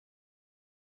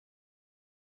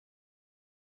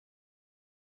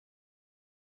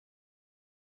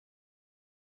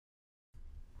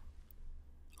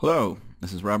Hello,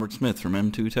 this is Robert Smith from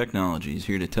M2 Technologies,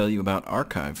 here to tell you about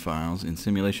archive files in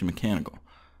Simulation Mechanical.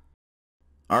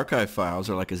 Archive files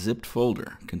are like a zipped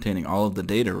folder containing all of the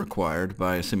data required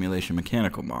by a Simulation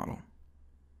Mechanical model.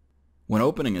 When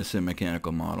opening a Sim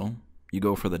Mechanical model, you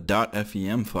go for the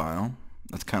 .fem file.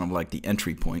 That's kind of like the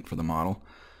entry point for the model,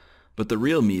 but the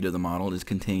real meat of the model is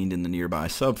contained in the nearby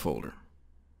subfolder.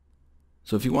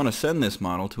 So if you want to send this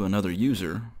model to another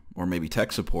user, or maybe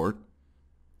tech support,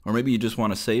 or maybe you just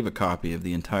want to save a copy of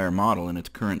the entire model in its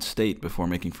current state before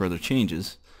making further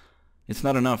changes, it's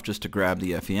not enough just to grab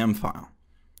the FEM file.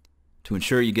 To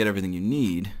ensure you get everything you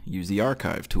need, use the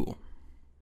Archive tool.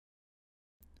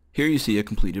 Here you see a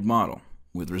completed model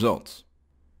with results.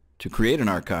 To create an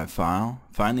archive file,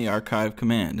 find the Archive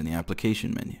command in the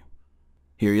Application menu.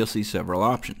 Here you'll see several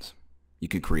options. You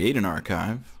could create an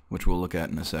archive, which we'll look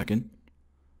at in a second.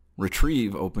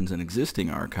 Retrieve opens an existing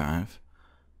archive.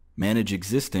 Manage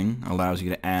Existing allows you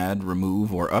to add,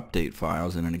 remove, or update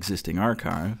files in an existing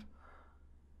archive.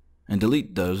 And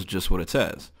Delete does just what it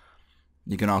says.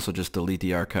 You can also just delete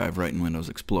the archive right in Windows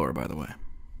Explorer, by the way.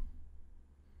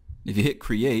 If you hit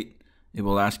Create, it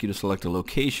will ask you to select a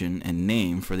location and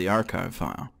name for the archive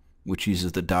file, which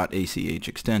uses the .ach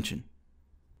extension.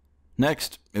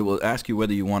 Next, it will ask you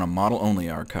whether you want a model-only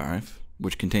archive,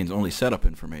 which contains only setup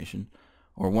information,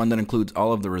 or one that includes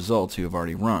all of the results you have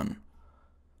already run.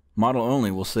 Model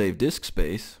only will save disk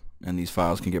space, and these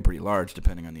files can get pretty large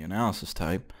depending on the analysis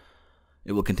type.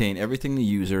 It will contain everything the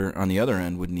user on the other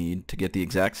end would need to get the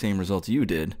exact same results you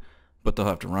did, but they'll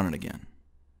have to run it again.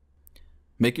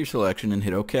 Make your selection and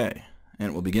hit OK, and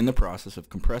it will begin the process of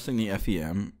compressing the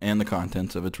FEM and the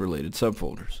contents of its related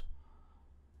subfolders.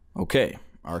 OK,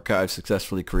 archive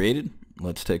successfully created.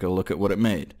 Let's take a look at what it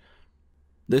made.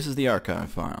 This is the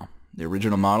archive file. The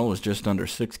original model was just under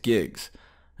 6 gigs.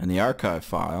 And the archive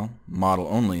file, model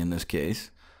only in this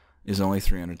case, is only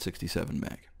 367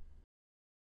 meg.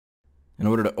 In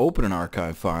order to open an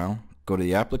archive file, go to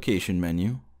the Application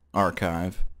menu,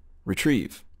 Archive,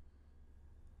 Retrieve.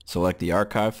 Select the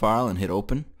archive file and hit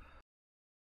Open.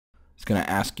 It's going to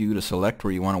ask you to select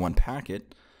where you want to unpack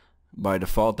it. By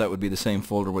default, that would be the same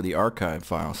folder where the archive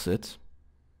file sits,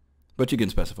 but you can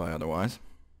specify otherwise.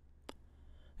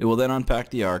 It will then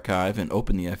unpack the archive and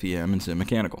open the FEM in Sim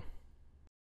Mechanical.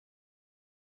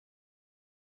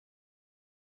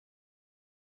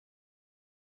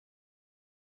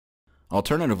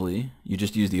 Alternatively, you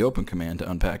just use the Open command to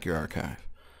unpack your archive.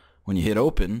 When you hit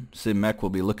Open, SimMech will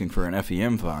be looking for an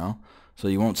FEM file, so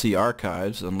you won't see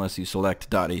archives unless you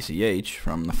select .ach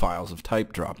from the Files of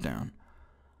Type drop-down.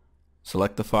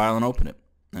 Select the file and open it,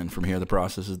 and from here the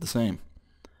process is the same.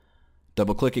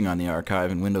 Double-clicking on the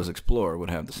archive in Windows Explorer would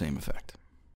have the same effect.